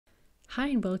Hi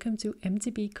and welcome to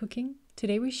MTB Cooking.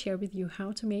 Today we share with you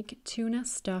how to make tuna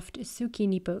stuffed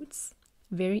zucchini boats.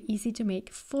 Very easy to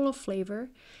make, full of flavor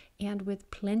and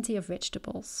with plenty of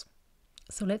vegetables.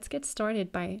 So let's get started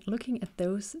by looking at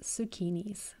those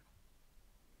zucchinis.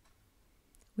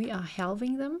 We are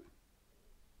halving them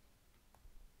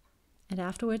and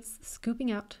afterwards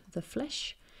scooping out the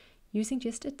flesh using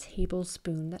just a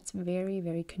tablespoon. That's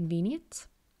very convenient.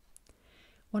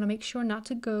 Want to make sure not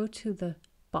to go to the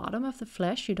bottom of the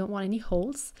flesh. You don't want any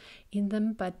holes in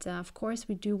them, but of course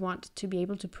we do want to be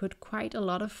able to put quite a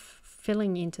lot of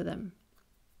filling into them.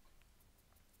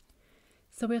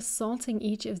 So we're salting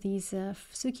each of these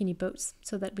zucchini boats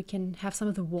so that we can have some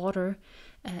of the water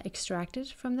extracted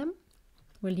from them.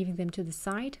 We're leaving them to the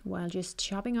side while just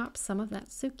chopping up some of that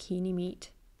zucchini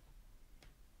meat.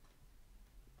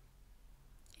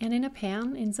 And in a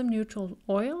pan, in some neutral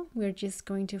oil, we're just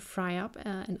going to fry up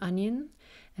an onion,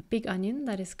 a big onion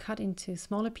that is cut into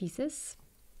smaller pieces.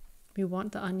 We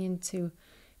want the onion to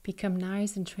become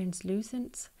nice and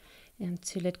translucent and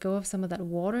to let go of some of that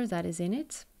water that is in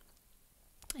it.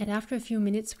 And after a few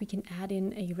minutes, we can add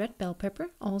in a red bell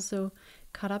pepper, also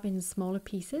cut up in smaller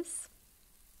pieces.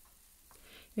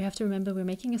 You have to remember we're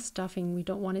making a stuffing. We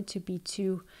don't want it to be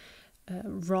too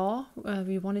raw.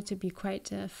 We want it to be quite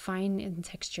fine in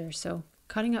texture, so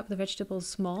cutting up the vegetables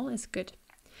small is good.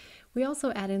 We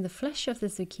also add in the flesh of the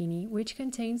zucchini, which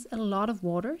contains a lot of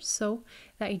water, so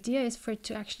the idea is for it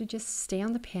to actually just stay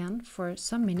on the pan for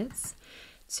some minutes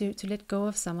to let go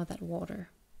of some of that water.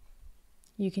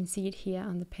 You can see it here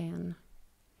on the pan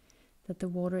that the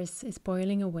water is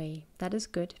boiling away. That is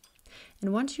good.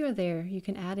 And once you're there, you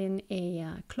can add in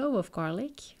a clove of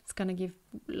garlic. It's going to give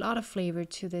a lot of flavor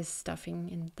to this stuffing,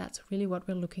 and that's really what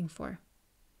we're looking for.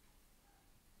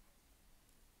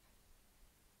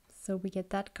 So we get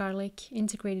that garlic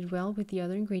integrated well with the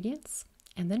other ingredients.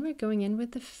 And then we're going in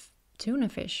with the tuna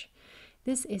fish.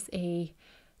 This is a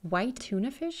white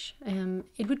tuna fish.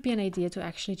 It would be an idea to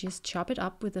actually just chop it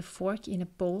up with a fork in a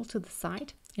bowl to the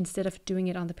side instead of doing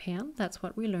it on the pan. That's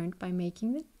what we learned by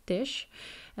making the dish,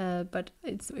 but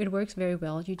it works very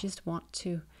well. You just want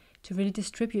to really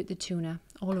distribute the tuna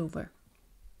all over.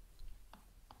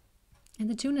 And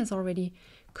the tuna is already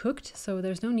cooked, so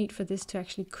there's no need for this to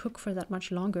actually cook for that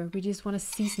much longer. We just want to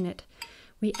season it.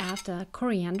 We add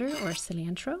coriander or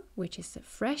cilantro, which is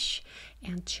fresh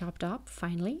and chopped up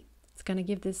finely. It's going to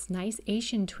give this nice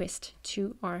Asian twist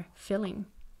to our filling.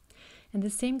 And the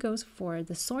same goes for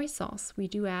the soy sauce. We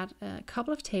do add a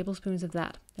couple of tablespoons of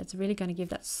that. That's really going to give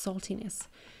that saltiness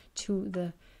to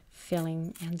the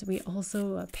filling. And we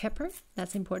also pepper.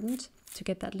 That's important to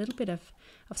get that little bit of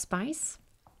spice.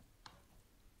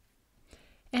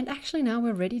 And actually now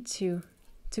we're ready to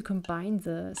combine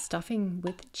the stuffing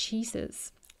with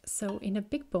cheeses. So in a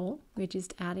big bowl, we're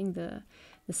just adding the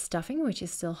stuffing, which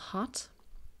is still hot.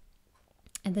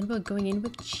 And then we're going in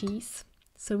with cheese.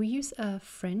 So we use a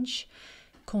French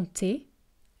comté,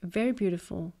 very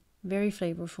beautiful, very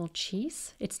flavorful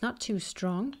cheese. It's not too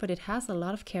strong, but it has a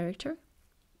lot of character.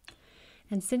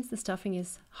 And since the stuffing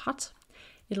is hot,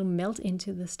 it'll melt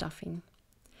into the stuffing.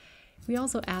 We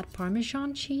also add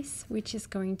parmesan cheese, which is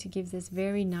going to give this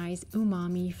very nice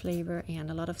umami flavor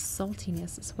and a lot of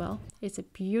saltiness as well. It's a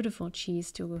beautiful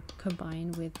cheese to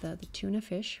combine with the tuna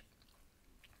fish.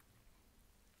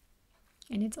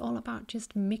 And it's all about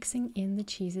just mixing in the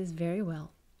cheeses very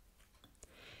well.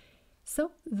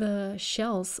 So the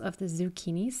shells of the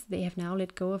zucchinis, they have now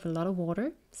let go of a lot of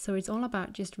water. So it's all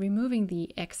about just removing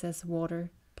the excess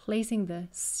water, placing the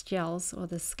shells or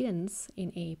the skins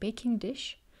in a baking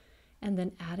dish, and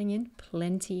then adding in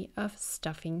plenty of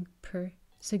stuffing per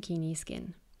zucchini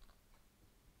skin.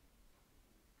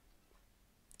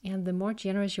 And the more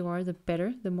generous you are, the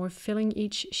better. The more filling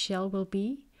each shell will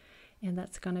be. And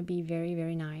that's going to be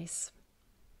very nice.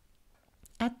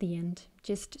 At the end,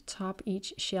 just top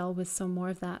each shell with some more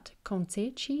of that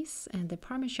comté cheese and the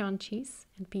parmesan cheese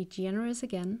and be generous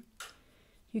again.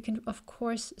 You can of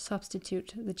course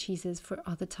substitute the cheeses for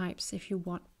other types if you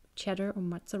want cheddar or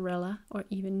mozzarella or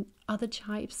even other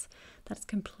types. That's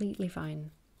completely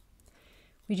fine.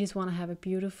 We just want to have a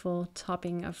beautiful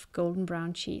topping of golden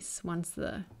brown cheese once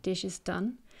the dish is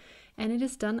done. And it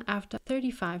is done after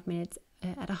 35 minutes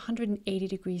at 180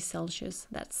 degrees Celsius,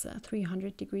 that's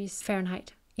 300 degrees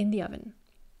Fahrenheit in the oven.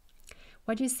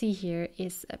 What you see here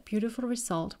is a beautiful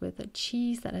result with a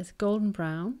cheese that is golden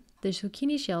brown. The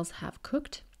zucchini shells have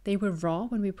cooked. They were raw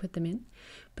when we put them in,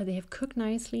 but they have cooked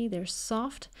nicely. They're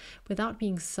soft without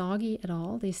being soggy at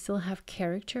all. They still have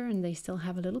character and they still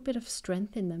have a little bit of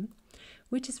strength in them,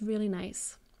 which is really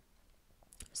nice.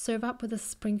 Serve up with a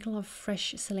sprinkle of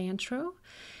fresh cilantro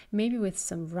maybe with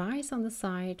some rice on the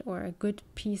side or a good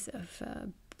piece of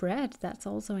bread. That's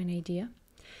also an idea.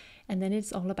 And then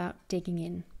it's all about digging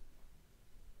in.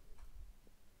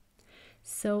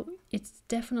 So it's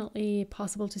definitely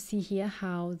possible to see here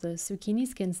how the zucchini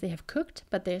skins, they have cooked,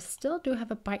 but they still do have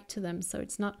a bite to them. So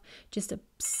it's not just a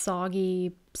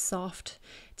soggy, soft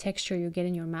texture you get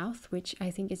in your mouth, which I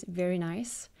think is very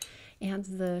nice. And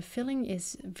the filling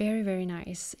is very, very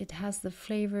nice. It has the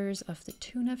flavors of the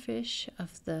tuna fish,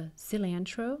 of the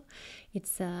cilantro.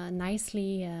 It's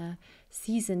nicely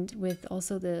seasoned with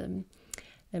also the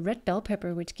red bell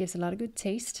pepper, which gives a lot of good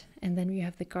taste. And then you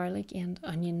have the garlic and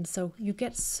onion. So you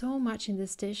get so much in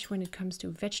this dish when it comes to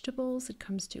vegetables, it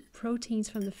comes to proteins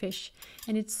from the fish,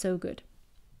 and it's so good.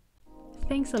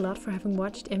 Thanks a lot for having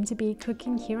watched MTB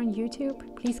Cooking here on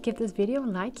YouTube. Please give this video a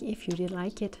like if you did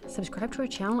like it. Subscribe to our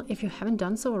channel if you haven't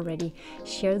done so already.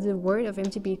 Share the word of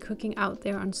MTB Cooking out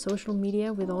there on social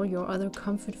media with all your other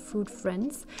comfort food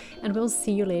friends. And we'll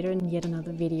see you later in yet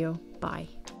another video. Bye.